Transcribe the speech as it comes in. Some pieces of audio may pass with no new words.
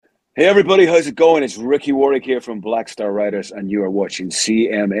Hey everybody, how's it going? It's Ricky Warwick here from Black Star Riders, and you are watching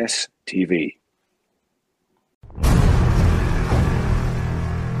CMS TV.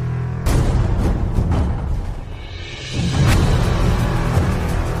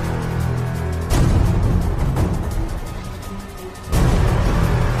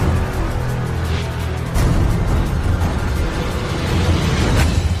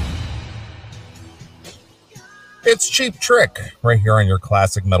 It's Cheap Trick right here on your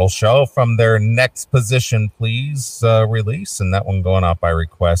classic metal show from their Next Position Please release. And that one going out by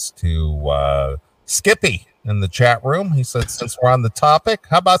request to Skippy in the chat room. He said, since we're on the topic,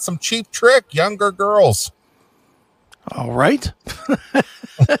 how about some Cheap Trick, younger girls? All right.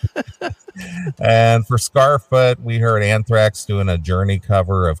 And for Scarfoot, we heard Anthrax doing a Journey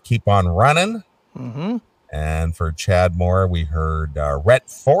cover of Keep On Running. Mm-hmm. And for Chad Moore, we heard Rhett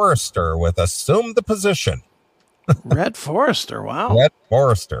Forrester with Assume the Position. Red Forrester, wow. Rhett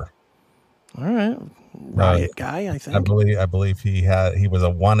Forrester. All right. Riot guy, I think. I believe he was a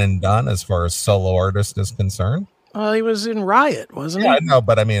one and done as far as solo artist is concerned. He was in Riot, wasn't he? Yeah, I know,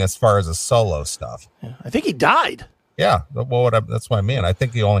 but I mean, as far as the solo stuff. Yeah, I think he died. Yeah, well, that's what I mean. I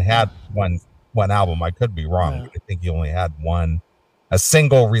think he only had one album. I could be wrong. Yeah. But I think he only had a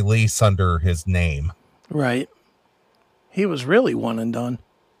single release under his name. Right. He was really one and done.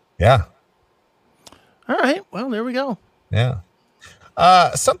 Yeah. All right. Well, there we go. Yeah.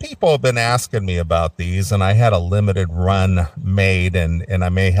 Some people have been asking me about these, and I had a limited run made, and I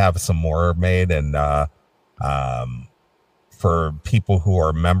may have some more made. And for people who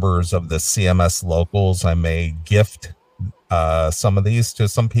are members of the CMS locals, I may gift some of these to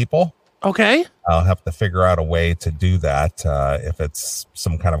some people. Okay. I'll have to figure out a way to do that, if it's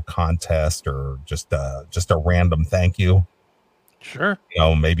some kind of contest or just a random thank you. Sure.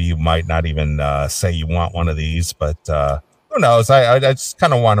 Maybe you might not even say you want one of these, but who knows? I just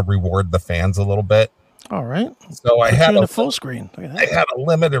kind of want to reward the fans a little bit. All right. So I had a full screen. Look at that. I had a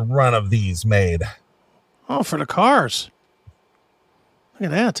limited run of these made. Oh, for the cars.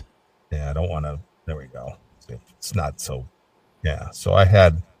 Look at that. Yeah, I don't want to. There we go. It's not so. Yeah. So I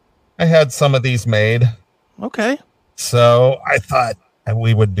had some of these made. Okay. So I thought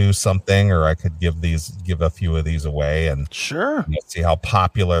we would do something, or I could give a few of these away and sure see how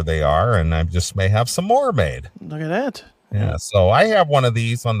popular they are. And I just may have some more made. Look at that. Yeah. So I have one of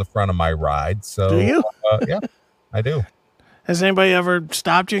these on the front of my ride. So do you? Yeah, I do. Has anybody ever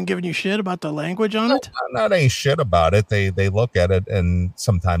stopped you and given you shit about the language on it? Not any shit about it. They look at it and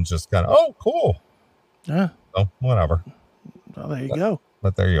sometimes just kind of, oh, cool. Yeah. So whatever. Well, there you go.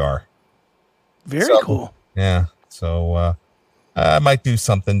 But there you are. Very cool. Yeah. So I might do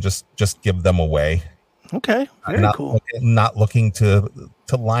something, just give them away. Okay. Very cool. Not looking to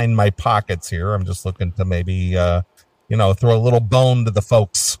line my pockets here. I'm just looking to maybe throw a little bone to the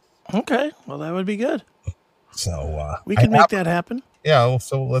folks. Okay. Well, that would be good. So we can make that happen. Yeah.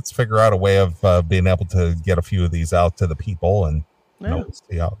 So let's figure out a way of being able to get a few of these out to the people and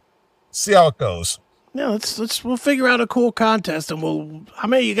see how it goes. Yeah. We'll figure out a cool contest, and how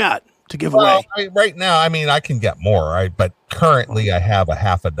many you got to give away? Right now, I mean, I can get more, but currently I have a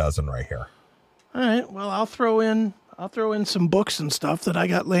half a dozen right here. All right. Well, I'll throw in some books and stuff that I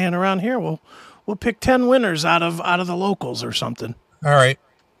got laying around here. We'll pick 10 winners out of the locals or something. All right.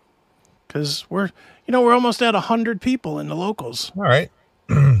 Because we're almost at 100 people in the locals. All right.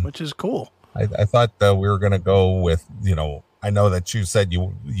 Which is cool. I thought that we were going to go with, I know that you said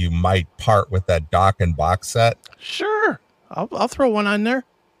you might part with that dock and box set. Sure. I'll throw one on there.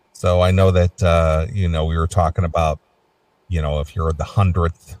 So I know that, we were talking about, if you're the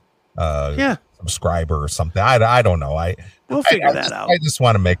 100th subscriber or something. I don't know. We'll figure that out. I just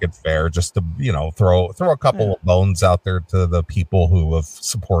want to make it fair, just to, throw a couple of bones out there to the people who have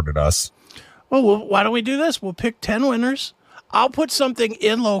supported us. Well, why don't we do this? We'll pick 10 winners. I'll put something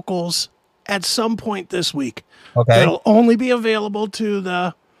in locals at some point this week. Okay. It'll only be available to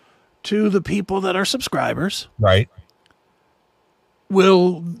the people that are subscribers. Right.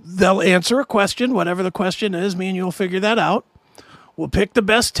 They'll answer a question, whatever the question is. Me and you'll figure that out. We'll pick the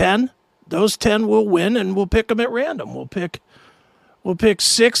best 10. Those 10 will win, and we'll pick them at random. We'll pick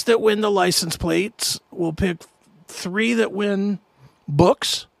 6 that win the license plates. We'll pick 3 that win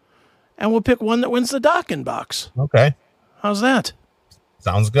books, and we'll pick 1 that wins the docking box. Okay. How's that?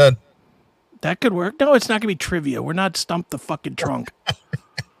 Sounds good. That could work. No, it's not going to be trivia. We're not Stump the fucking Trunk.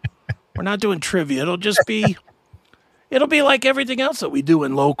 We're not doing trivia. It'll be like everything else that we do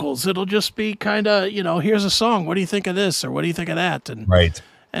in locals. It'll just be kind of, here's a song. What do you think of this? Or what do you think of that? And right.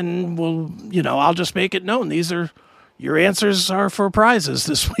 And we'll, I'll just make it known. Your answers are for prizes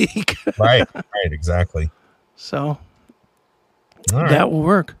this week. Right. Exactly. So that will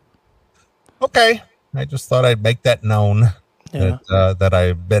work. Okay. I just thought I'd make that known. Yeah. That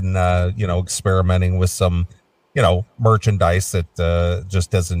I've been, experimenting with some, merchandise that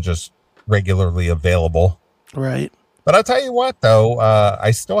just isn't just regularly available. Right. But I'll tell you what, though,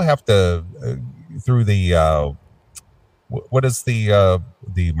 I still have to through the what is the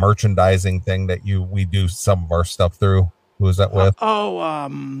merchandising thing that we do some of our stuff through? Who is that with?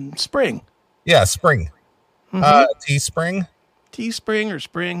 Spring. Yeah, Spring. Mm-hmm. Teespring. Teespring or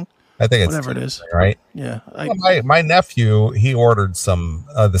Spring. I think it's whatever it is, right? Yeah. My nephew, he ordered some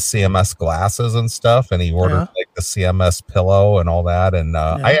the CMS glasses and stuff, and he ordered like the CMS pillow and all that. And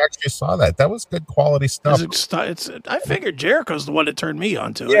I actually saw that. That was good quality stuff. I figured Jericho's the one that turned me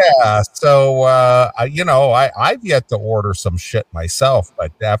on to it. Yeah. So I've yet to order some shit myself,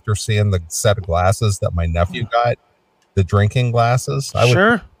 but after seeing the set of glasses that my nephew got, the drinking glasses,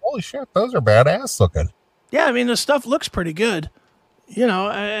 holy shit, those are badass looking. Yeah, I mean the stuff looks pretty good.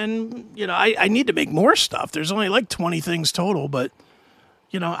 I need to make more stuff. There's only like 20 things total, but,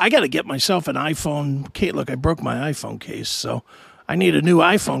 I got to get myself an iPhone case. Look, I broke my iPhone case, so I need a new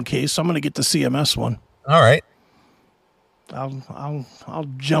iPhone case. So I'm going to get the CMS one. All right. I'll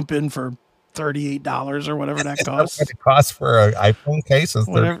jump in for $38 or whatever that costs. What it costs for an iPhone case is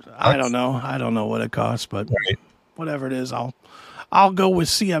whatever. I don't know what it costs, but whatever it is, I'll go with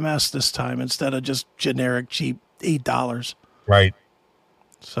CMS this time instead of just generic cheap $8. Right.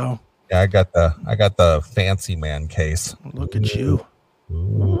 So yeah, I got the fancy man case. Look at you.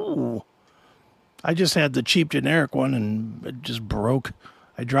 Ooh. I just had the cheap generic one and it just broke.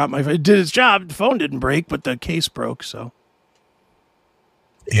 I dropped my phone. It did its job. The phone didn't break, but the case broke. So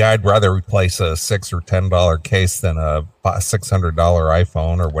yeah, I'd rather replace a $6 or $10 case than a $600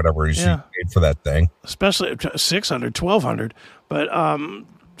 iPhone or whatever you paid for that thing. Especially $600, $1,200. But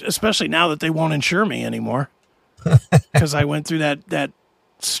especially now that they won't insure me anymore. Because I went through that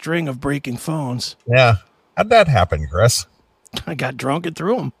string of breaking phones. Yeah. How'd that happen, Chris? I got drunk and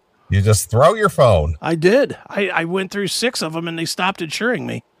threw them. You just throw your phone. I did. I went through 6 of them and they stopped insuring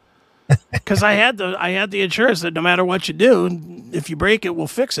me. Because I had the insurance that no matter what you do, if you break it, we'll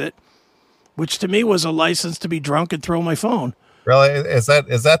fix it. Which to me was a license to be drunk and throw my phone. Really? Is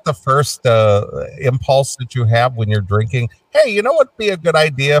that the first impulse that you have when you're drinking? Hey, you know what'd be a good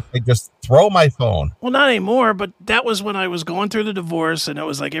idea if I just throw my phone? Well, not anymore, but that was when I was going through the divorce, and it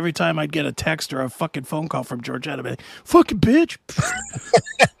was like every time I'd get a text or a fucking phone call from Georgette, I'd be like, fucking bitch.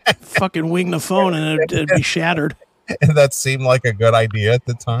 Fucking wing the phone, and it'd be shattered. And that seemed like a good idea at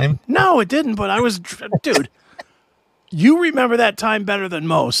the time? No, it didn't, but I was... Dude, you remember that time better than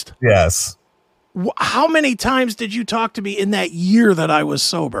most. Yes. How many times did you talk to me in that year that I was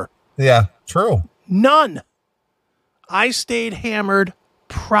sober? Yeah, true. None. I stayed hammered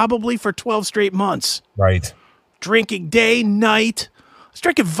probably for 12 straight months. Right. Drinking day, night. I was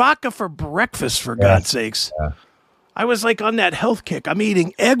drinking vodka for breakfast, for God's sakes. Yeah. I was like on that health kick. I'm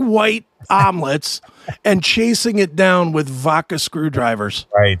eating egg white omelets and chasing it down with vodka screwdrivers.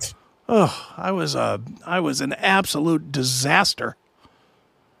 Right. Oh, I was an absolute disaster.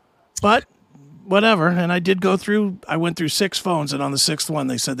 But whatever. And I went through 6 phones, and on the 6th one,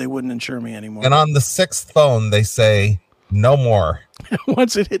 they said they wouldn't insure me anymore. And on the 6th phone, they say, no more.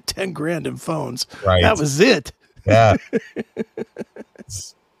 Once it hit 10 grand in phones, right. That was it. Yeah.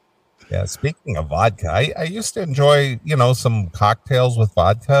 Yeah. Speaking of vodka, I used to enjoy, some cocktails with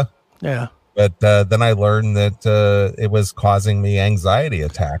vodka. Yeah. But then I learned that it was causing me anxiety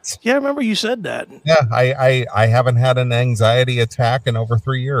attacks. Yeah, I remember you said that. Yeah, I haven't had an anxiety attack in over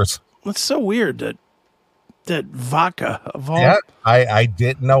 3 years. That's so weird that vodka of all. Yeah, I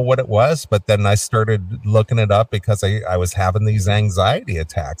didn't know what it was, but then I started looking it up because I was having these anxiety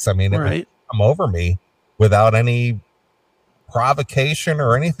attacks. I mean, it would come over me without any provocation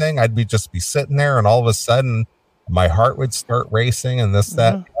or anything. I'd just be sitting there, and all of a sudden my heart would start racing and this,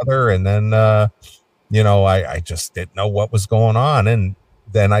 that, and the other. And then, I just didn't know what was going on. And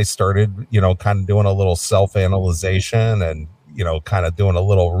then I started, kind of doing a little self-analyzation and, kind of doing a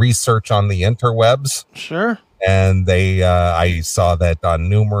little research on the interwebs. Sure. And I saw that on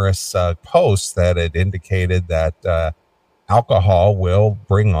numerous posts that it indicated that alcohol will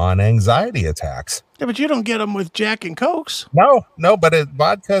bring on anxiety attacks. Yeah, but you don't get them with Jack and Cokes. No, but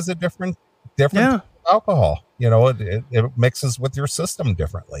vodka is a different alcohol. It mixes with your system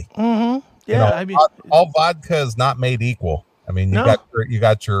differerly. Mm-hmm. Yeah, all vodka is not made equal. I mean, you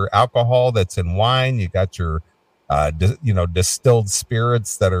got your alcohol that's in wine. You got your distilled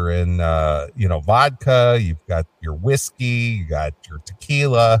spirits that are in vodka. You've got your whiskey. You got your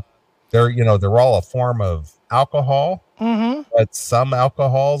tequila. They're all a form of alcohol. Mm-hmm. But some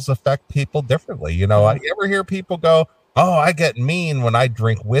alcohols affect people differently. You ever hear people go, "Oh, I get mean when I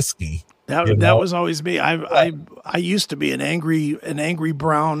drink whiskey." That was always me. I used to be an angry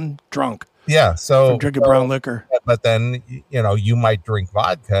brown drunk. Yeah, so from drinking brown liquor. But then you might drink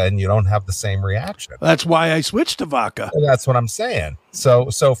vodka and you don't have the same reaction. That's why I switched to vodka. And that's what I'm saying.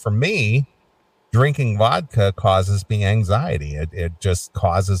 So for me, drinking vodka causes me anxiety. It just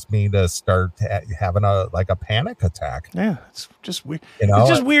causes me to start having a panic attack. Yeah, it's just weird. It's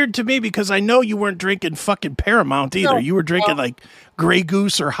just weird to me because I know you weren't drinking fucking Paramount either. You were drinking like Grey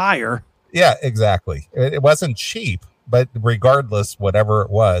Goose or higher. Yeah, exactly. It wasn't cheap, but regardless, whatever it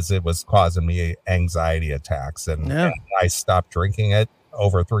was causing me anxiety attacks. And I stopped drinking it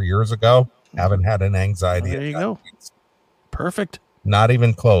over 3 years ago. Haven't had an anxiety attack. There you go. Perfect. Not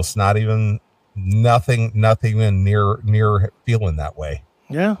even close. Nothing even near feeling that way.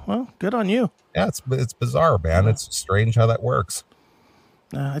 Yeah, well, good on you. Yeah, it's bizarre, man. Yeah. It's strange how that works.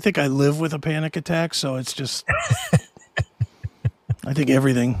 I think I live with a panic attack, so it's just I think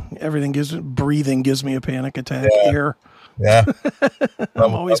breathing gives me a panic attack. Air. Yeah.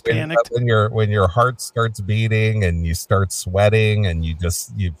 I'm always panicked. When your heart starts beating and you start sweating and you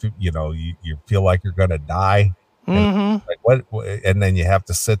feel like you're gonna die. Mm-hmm. Like what? And then you have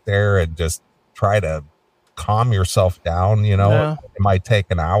to sit there and just try to calm yourself down. It might take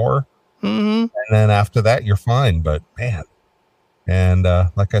an hour, and then after that you're fine. But man, and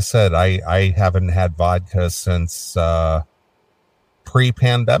like I said, I haven't had vodka since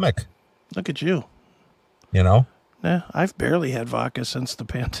pre-pandemic. Look at you. Yeah, I've barely had vodka since the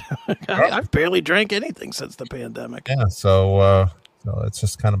pandemic. I've barely drank anything since the pandemic. Yeah, so it's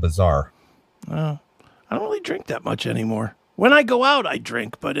just kind of bizarre. I don't really drink that much anymore. When I go out, I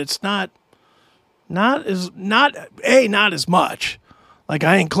drink, but it's not as much. Like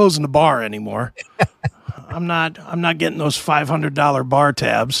I ain't closing the bar anymore. I'm not getting those $500 bar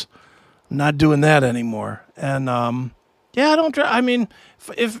tabs. I'm not doing that anymore. And I don't drink. I mean,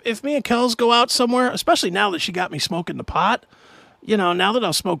 if me and Kels go out somewhere, especially now that she got me smoking the pot, now that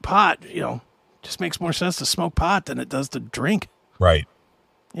I'll smoke pot, just makes more sense to smoke pot than it does to drink. Right.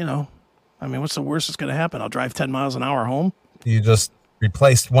 I mean, what's the worst that's going to happen? I'll drive 10 miles an hour home. You just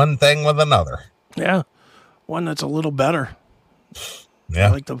replaced one thing with another. Yeah. One that's a little better. Yeah. I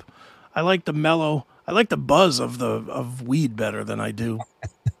like the mellow. I like the buzz of weed better than I do.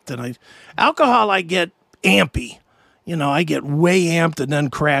 Alcohol, I get ampy. I get way amped and then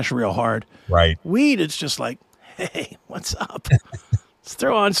crash real hard. Right. Weed, it's just like, hey, what's up? Let's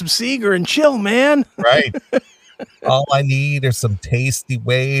throw on some Seeger and chill, man. Right. All I need are some tasty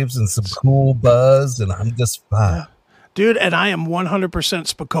waves and some cool buzz, and I'm just fine. Yeah. Dude, and I am 100%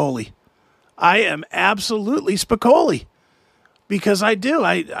 Spicoli. I am absolutely Spicoli. Because I do.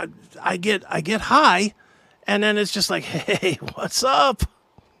 I get high, and then it's just like, hey, what's up?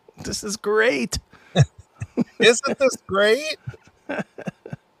 This is great. Isn't this great?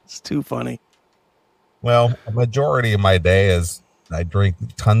 It's too funny. Well, a majority of my day is I drink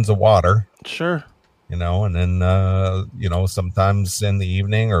tons of water. Sure. And then, sometimes in the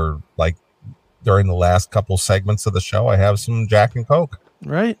evening or like during the last couple segments of the show, I have some Jack and Coke.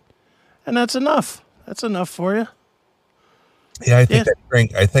 Right. And that's enough. That's enough for you. Yeah, I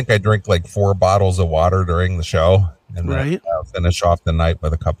think I drink like 4 bottles of water during the show, and then I'll finish off the night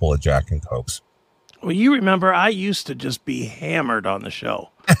with a couple of Jack and Cokes. Well, you remember I used to just be hammered on the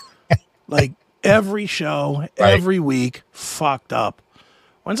show. Like every show, every week, fucked up.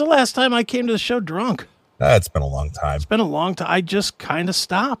 When's the last time I came to the show drunk? It's been a long time. It's been a long time. I just kind of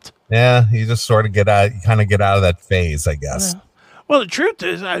stopped. Yeah, you just sort of get out of that phase, I guess. Yeah. Well, the truth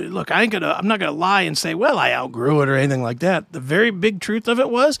is, I'm not gonna lie and say, well, I outgrew it or anything like that. The very big truth of it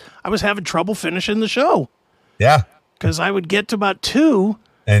was I was having trouble finishing the show. Yeah, because I would get to about 2,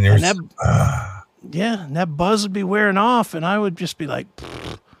 and that buzz would be wearing off, and I would just be like,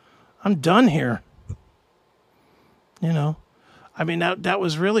 I'm done here. I mean, that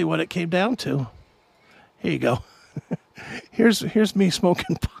was really what it came down to. Here you go. Here's me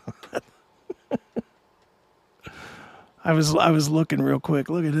smoking pot. I was looking real quick.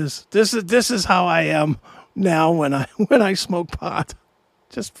 Look at this. This is how I am now when I smoke pot.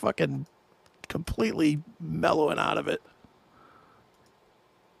 Just fucking completely mellowing out of it.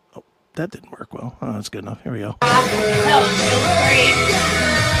 Oh, that didn't work well. Oh, that's good enough. Here we go. That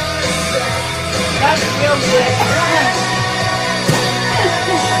feels great.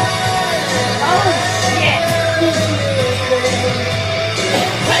 Oh shit.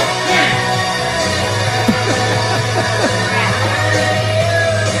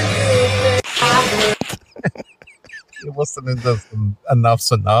 You're listening to some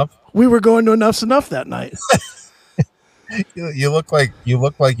Enough's Enough. We were going to Enough's Enough that night. You look like you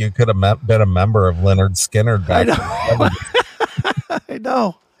could have been a member of Leonard Skinner back. I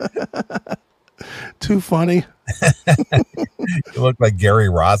know. Too funny. You look like Gary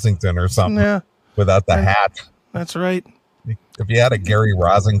Rosington or something Yeah, without the hat. that's right. If you had a Gary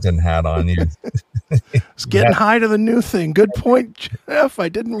Rosington hat on, you It's getting high to the new thing. Good point, Jeff. I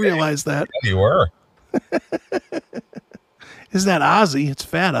didn't realize that. you were. Is that Ozzy? It's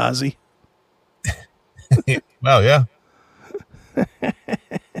Fat Ozzy. Well, yeah.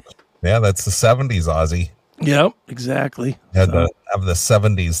 Yeah, that's the 70s Aussie. Yep, exactly. Had to have the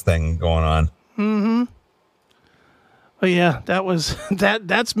 70s thing going on. But yeah, that was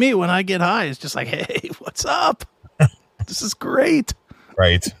that's me when I get high. It's just like, hey, what's up? This is great.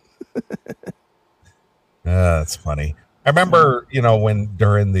 Right. That's funny. I remember, when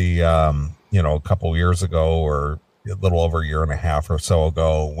during the, a couple years ago or a little over a year and a half or so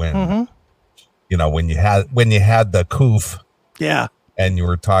ago when, when you had the coof. Yeah. And you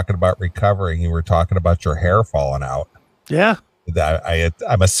were talking about recovering, you were talking about your hair falling out. Yeah.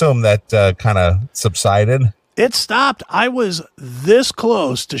 I'm assuming that kind of subsided. It stopped. I was this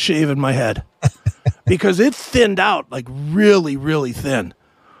close to shaving my head because it thinned out like really, really thin.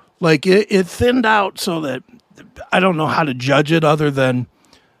 Like it thinned out so that I don't know how to judge it other than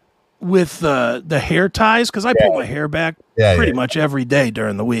with the hair ties, because I pull my hair back pretty much every day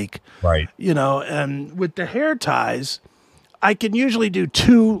during the week. Right. And with the hair ties, I can usually do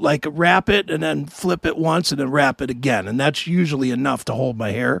two, like wrap it and then flip it once and then wrap it again. And that's usually enough to hold my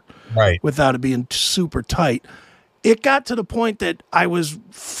hair without it being super tight. It got to the point that I was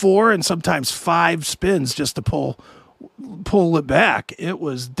 4 and sometimes 5 spins just to pull it back. It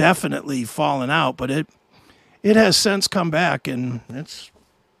was definitely falling out, but it has since come back, and it's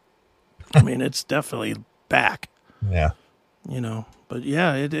definitely back. Yeah. But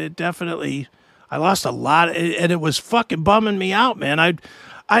yeah, it definitely, I lost a lot, and it was fucking bumming me out, man.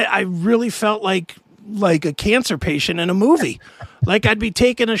 I really felt like a cancer patient in a movie. Like I'd be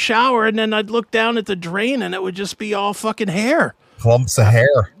taking a shower and then I'd look down at the drain and it would just be all fucking hair. Clumps of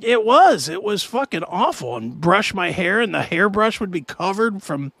hair. It was fucking awful. And brush my hair and the hairbrush would be covered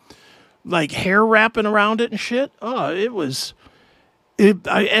from like hair wrapping around it and shit. Oh, it was.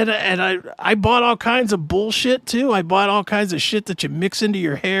 I bought all kinds of bullshit too. I bought all kinds of shit that you mix into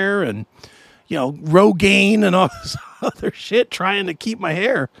your hair and, Rogaine and all this other shit trying to keep my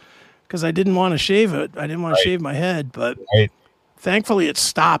hair because I didn't want to shave it. I didn't want to shave my head, but thankfully it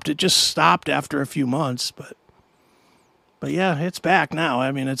stopped. It just stopped after a few months, but yeah, it's back now.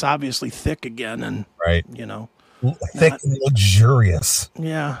 I mean, it's obviously thick again and, thick and luxurious.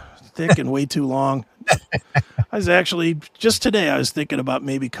 Yeah, thick and way too long. I was actually just today. I was thinking about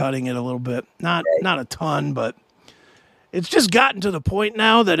maybe cutting it a little bit, not a ton, but it's just gotten to the point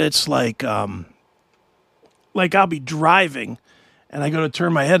now that it's like I'll be driving, and I go to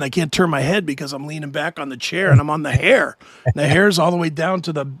turn my head, and I can't turn my head because I'm leaning back on the chair, and I'm on the hair. The hair's all the way down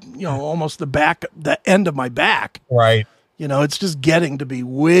to the almost the end of my back. Right. It's just getting to be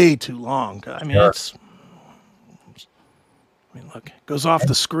way too long. I mean, look, it goes off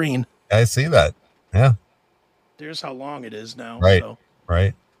the screen. I see that. Yeah. There's how long it is now. Right. So,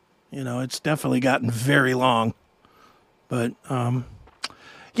 right. It's definitely gotten very long. But,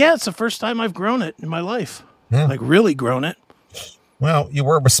 it's the first time I've grown it in my life. Yeah. Like, really grown it. Well, you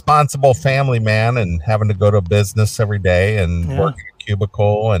were a responsible family man and having to go to business every day and work in a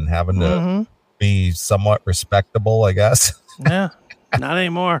cubicle and having to be somewhat respectable, I guess. Yeah. Not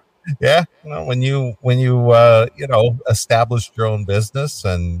anymore. Yeah, when you established your own business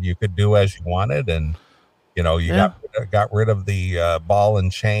and you could do as you wanted, and got rid of the ball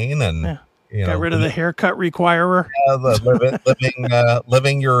and chain, and got rid of the haircut requirer.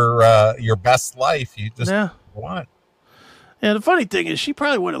 Living your best life. You just want. Yeah, the funny thing is, she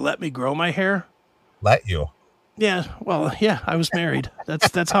probably would have let me grow my hair. Let you? Yeah. Well, yeah, I was married.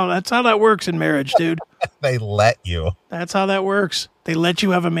 That's how that works in marriage, dude. They let you. That's how that works. They let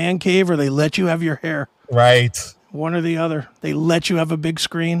you have a man cave or they let you have your hair. Right. One or the other. They let you have a big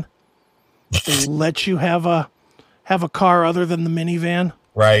screen. They let you have a car other than the minivan.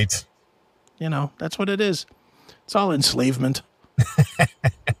 Right. That's what it is. It's all enslavement.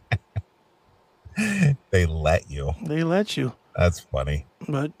 They let you. They let you. That's funny.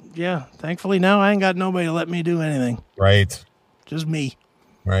 But yeah, thankfully now I ain't got nobody to let me do anything. Right. Just me.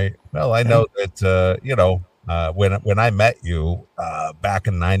 Right. Well, I know that, when I met you back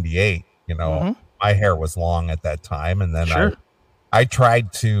in 98, my hair was long at that time. And then I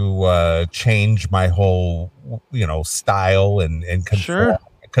tried to change my whole, style and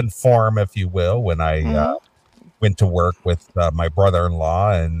conform, if you will, when I went to work with my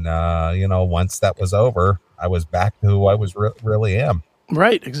brother-in-law. And, once that was over, I was back to who I was really am.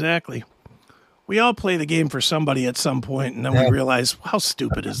 Right. Exactly. We all play the game for somebody at some point, and then we realize, how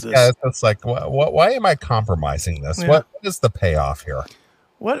stupid is this? Yeah, it's like, why am I compromising this? Yeah. What is the payoff here?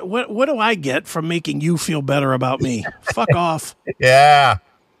 What do I get from making you feel better about me? Fuck off. Yeah.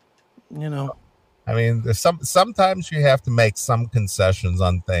 You know. I mean, there's sometimes you have to make some concessions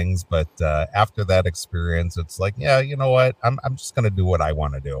on things, but after that experience, it's like, yeah, you know what? I'm just going to do what I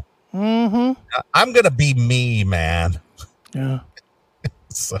want to do. Mm-hmm. I'm going to be me, man. Yeah.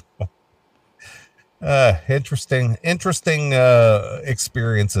 So, interesting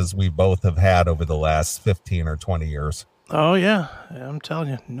experiences we both have had over the last 15 or 20 years. Oh, yeah. I'm telling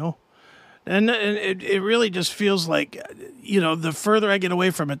you, no. And it really just feels like, the further I get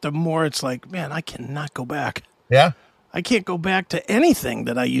away from it, the more it's like, man, I cannot go back. Yeah. I can't go back to anything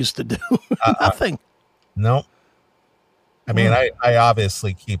that I used to do. Nothing. No. I mean, I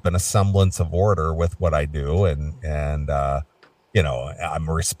obviously keep a semblance of order with what I do, and I'm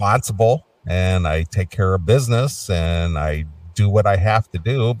responsible, and I take care of business, and I do what I have to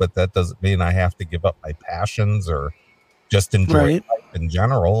do, but that doesn't mean I have to give up my passions or just enjoy life in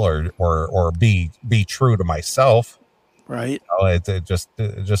general, or be true to myself. Right. It's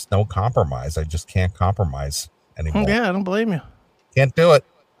just no compromise. I just can't compromise anymore. Yeah, I don't blame you. Can't do it.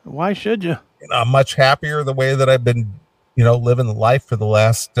 Why should you? I'm much happier the way that I've been, living life for the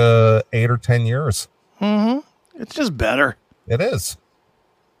last 8 or 10 years. Mm-hmm. It's just better. It is.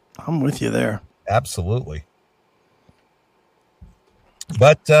 I'm with you there. Absolutely.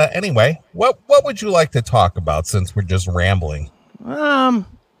 But anyway, what would you like to talk about since we're just rambling? Where's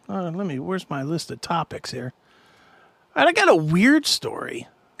my list of topics here? All right, I got a weird story.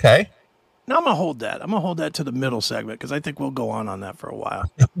 Okay. Now I'm going to hold that. I'm going to hold that to the middle segment because I think we'll go on that for a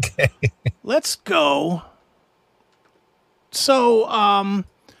while. Okay. Let's go. So, I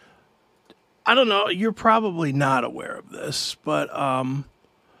don't know. You're probably not aware of this, but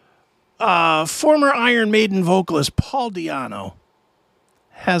former Iron Maiden vocalist Paul Di'Anno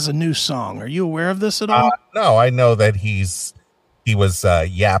has a new song. Are you aware of this at all? No, I know that he was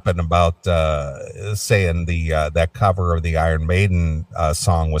yapping about saying that cover of the Iron Maiden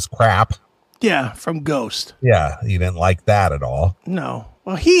song was crap. Yeah, from Ghost. Yeah, he didn't like that at all. No.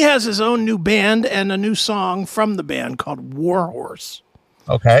 Well, he has his own new band and a new song from the band called Warhorse.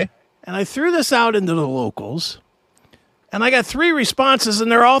 Okay. And I threw this out into the locals, and I got 3 responses,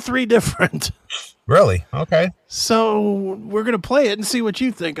 and they're all 3 different. Really? Okay. So we're going to play it and see what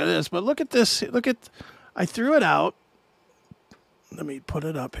you think of this. But look at this. I threw it out. Let me put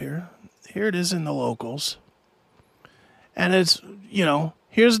it up here. Here it is in the locals. And it's,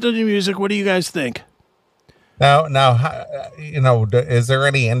 here's the new music. What do you guys think? Now, is there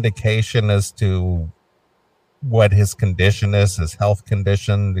any indication as to what his condition is, his health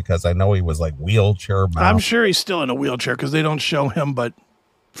condition? Because I know he was like wheelchair bound. I'm sure he's still in a wheelchair because they don't show him, but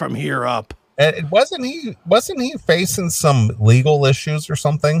from here up. And wasn't he facing some legal issues or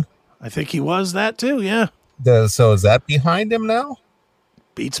something? I think he was that too, yeah. So is that behind him now?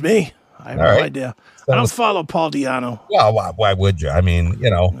 Beats me. I have no idea. So, I don't follow Paul Di'Anno. Well, why would you? I mean,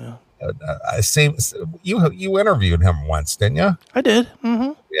 I see you interviewed him once, didn't you? I did.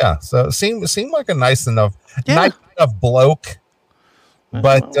 Mm-hmm. Yeah. So seemed like a nice enough bloke.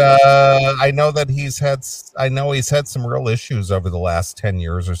 But I know that he's had some real issues over the last 10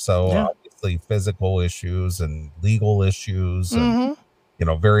 years or so. Yeah. Obviously, physical issues and legal issues, and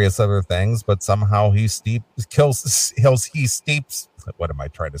various other things. But somehow he keeps. What am I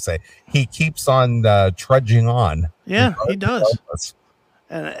trying to say? He keeps on trudging on. Yeah, he does.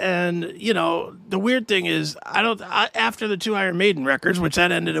 And the weird thing is, after the 2 Iron Maiden records, which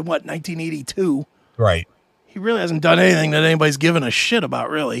that ended in 1982. Right. He really hasn't done anything that anybody's given a shit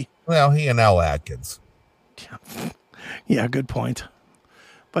about, really. Well, he and Al Atkins. Yeah, good point.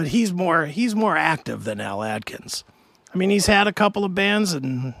 But he's more active than Al Atkins. I mean, he's had a couple of bands,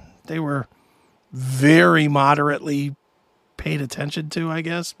 and they were very moderately paid attention to, I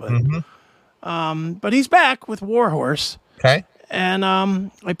guess. But but he's back with Warhorse. Okay. And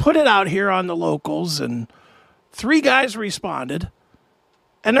I put it out here on the locals, and 3 guys responded,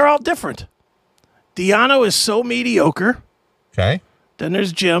 and they're all different. Di'Anno is so mediocre. Okay. Then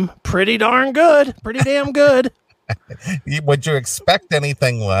there's Jim. Pretty damn good. Would you expect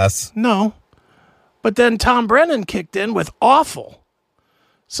anything less? No. But then Tom Brennan kicked in with awful.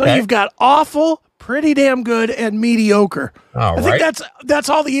 So Okay. you've got awful, pretty damn good, and mediocre. I think that's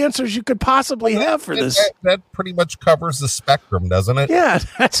all the answers you could possibly have for this. That pretty much covers the spectrum, doesn't it? Yeah,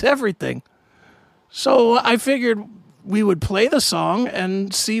 that's everything. So I figured we would play the song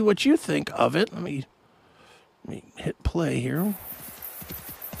and see what you think of it. Let me hit play here.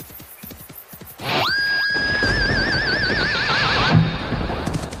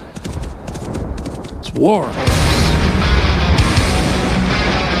 It's Warhorse.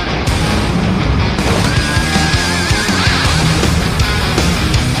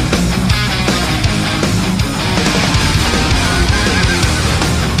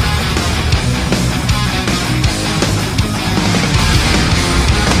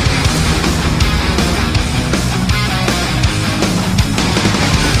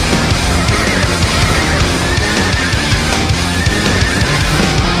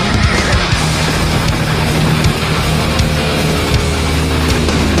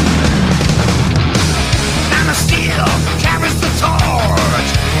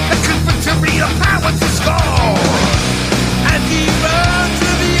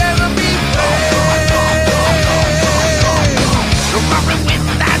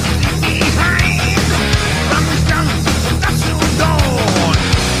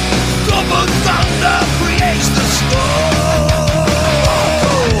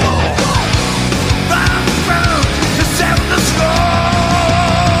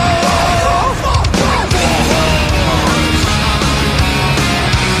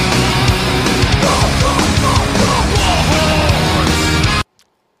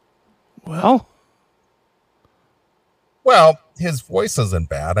 Well, his voice isn't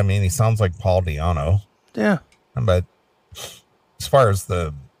bad. I mean, he sounds like Paul Di'Anno. Yeah. But as far as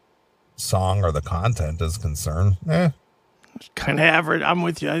the song or the content is concerned, kind of average. I'm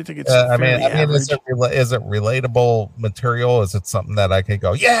with you. I think it's I mean, average. Is it relatable material? Is it something that I could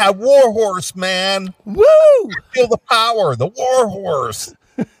go, yeah, Warhorse, man. Woo! Feel the power, the Warhorse.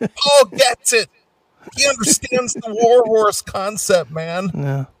 Paul gets it. He understands the Warhorse concept, man.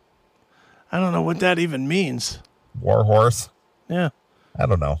 Yeah. I don't know what that even means. Warhorse? Yeah. I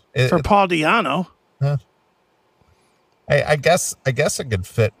don't know. For Paul Di'Anno. I guess it could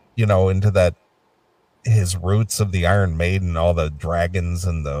fit, into that his roots of the Iron Maiden, all the dragons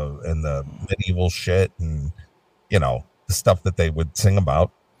and the medieval shit and the stuff that they would sing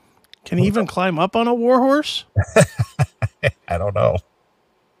about. Can he even climb up on a Warhorse? I don't know.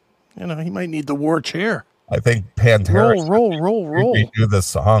 He might need the war chair. I think Pantera roll. do this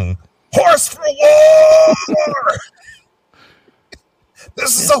song. Horse for war!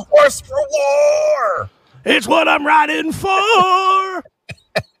 This is a horse for war! It's what I'm riding for!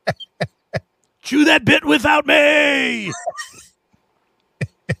 Chew that bit without me!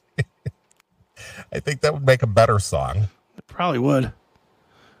 I think that would make a better song. It probably would. All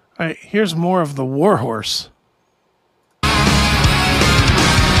right, here's more of the Warhorse.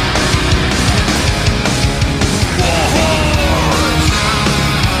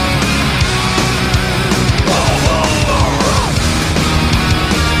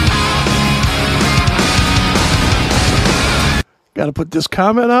 Got to put this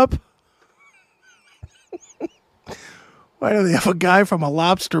comment up. Why do they have a guy from a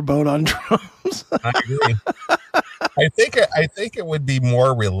lobster boat on drums? I agree. I think it would be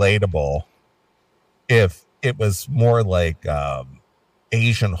more relatable if it was more like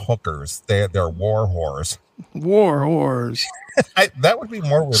Asian hookers. They're Warhorse. Warhorse. That would be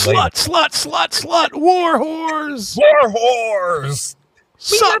more relatable. Slut. Warhorse. Warhorse.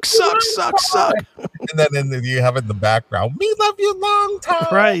 Suck. And then you have in the background, "Me love you long time."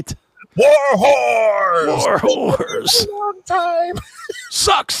 Right. Warhorse. Long time.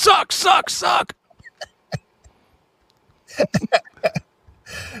 Suck.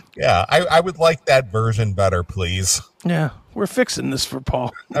 Yeah, I would like that version better, please. Yeah, we're fixing this for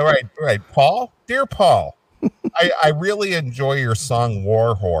Paul. All right, Paul, dear Paul, I really enjoy your song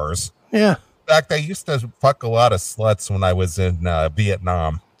Warhorse. Yeah. In fact, I used to fuck a lot of sluts when I was in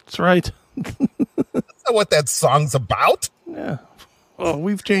Vietnam. That's right. That's not what that song's about. Yeah. Well,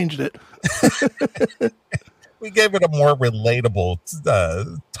 we've changed it. We gave it a more relatable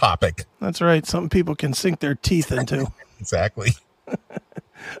topic. That's right. Something people can sink their teeth into. Exactly. All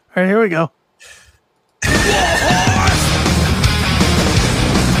right, here we go.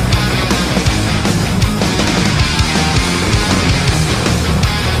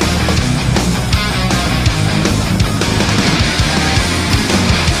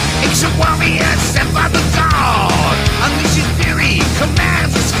 Ancient warrior sent by the dawn, unleashes fury,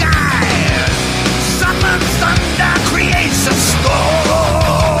 commands the sky, summons thunder, creates a storm.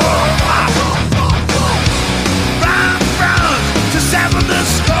 Round to sever the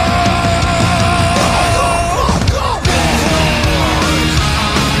score.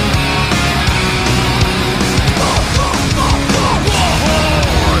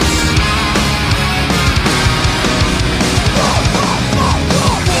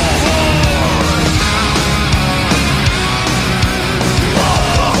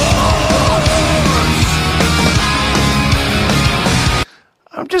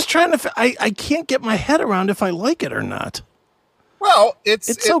 trying to. I can't get my head around if I like it or not. Well,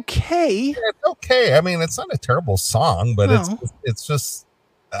 it's okay. It's okay. I mean, it's not a terrible song, but No. it's just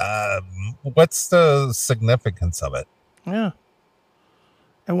what's the significance of it? Yeah.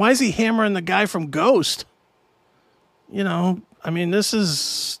 And why is he hammering the guy from Ghost? You know, I mean, this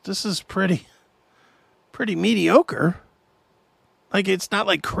is pretty mediocre. Like, it's not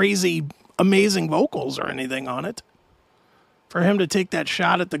like crazy amazing vocals or anything on it. For him to take that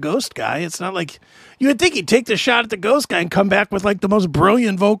shot at the Ghost guy, it's not like you would think he'd take the shot at the Ghost guy and come back with like the most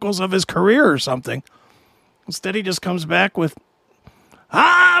brilliant vocals of his career or something. Instead, he just comes back with,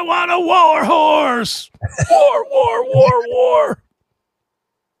 "I want a Warhorse, war."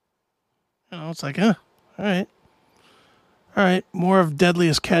 You know, it's like, all right, more of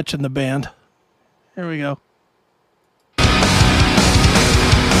Deadliest Catch in the band. Here we go.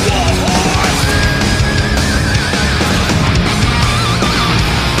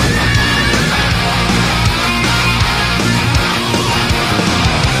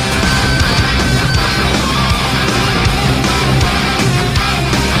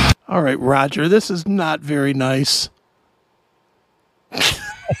 All right, Roger, this is not very nice.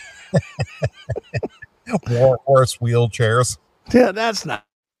 Warhorse wheelchairs. Yeah, that's not.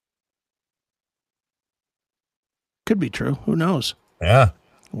 Could be true. Who knows? Yeah.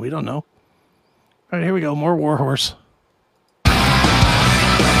 We don't know. All right, here we go. More Warhorse.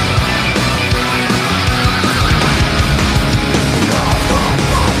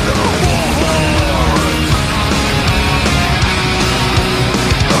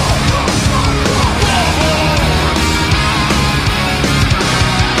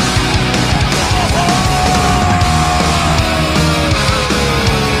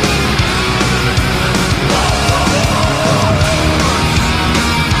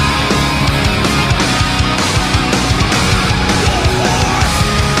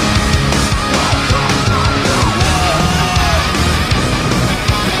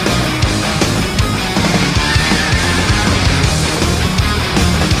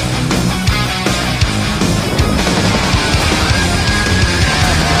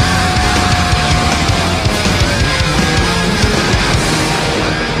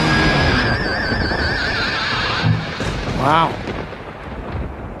 Wow.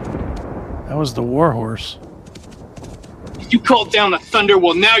 That was the Warhorse. You called down the thunder,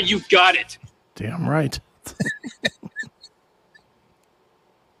 well, now you've got it. Damn right.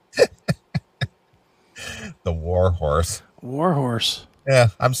 The Warhorse. Warhorse. Yeah,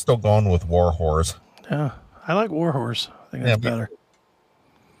 I'm still going with Warhorse. Yeah, I like Warhorse. I think that's better.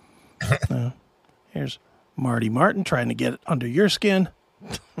 Yeah. Here's Marty Martin trying to get it under your skin.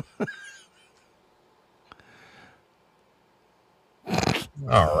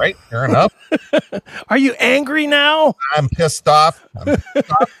 All right, fair enough. Are you angry now? I'm pissed off.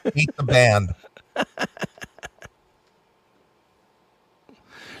 Beat the band.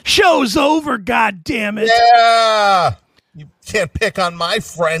 Show's over, God damn it. Yeah. You can't pick on my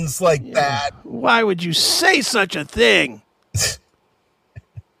friends like that. Why would you say such a thing?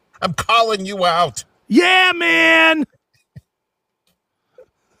 I'm calling you out. Yeah, man.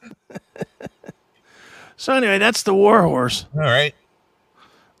 So anyway, that's the Warhorse. All right.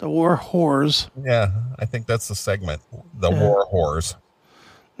 The Warhorse. Yeah, I think that's the segment. The Warhorse.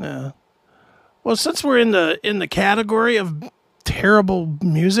 Yeah. Well, since we're in the category of terrible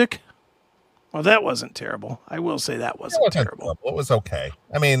music, well, that wasn't terrible. I will say that wasn't terrible. It was okay.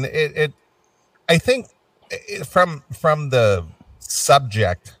 I mean, I think from the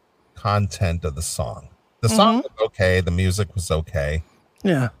subject content of the song, the song was okay. The music was okay.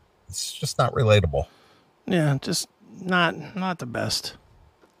 Yeah. It's just not relatable. Yeah, just not the best.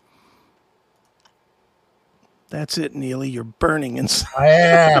 That's it, Neely. You're burning inside. I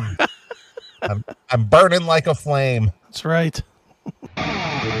am. I'm burning like a flame. That's right.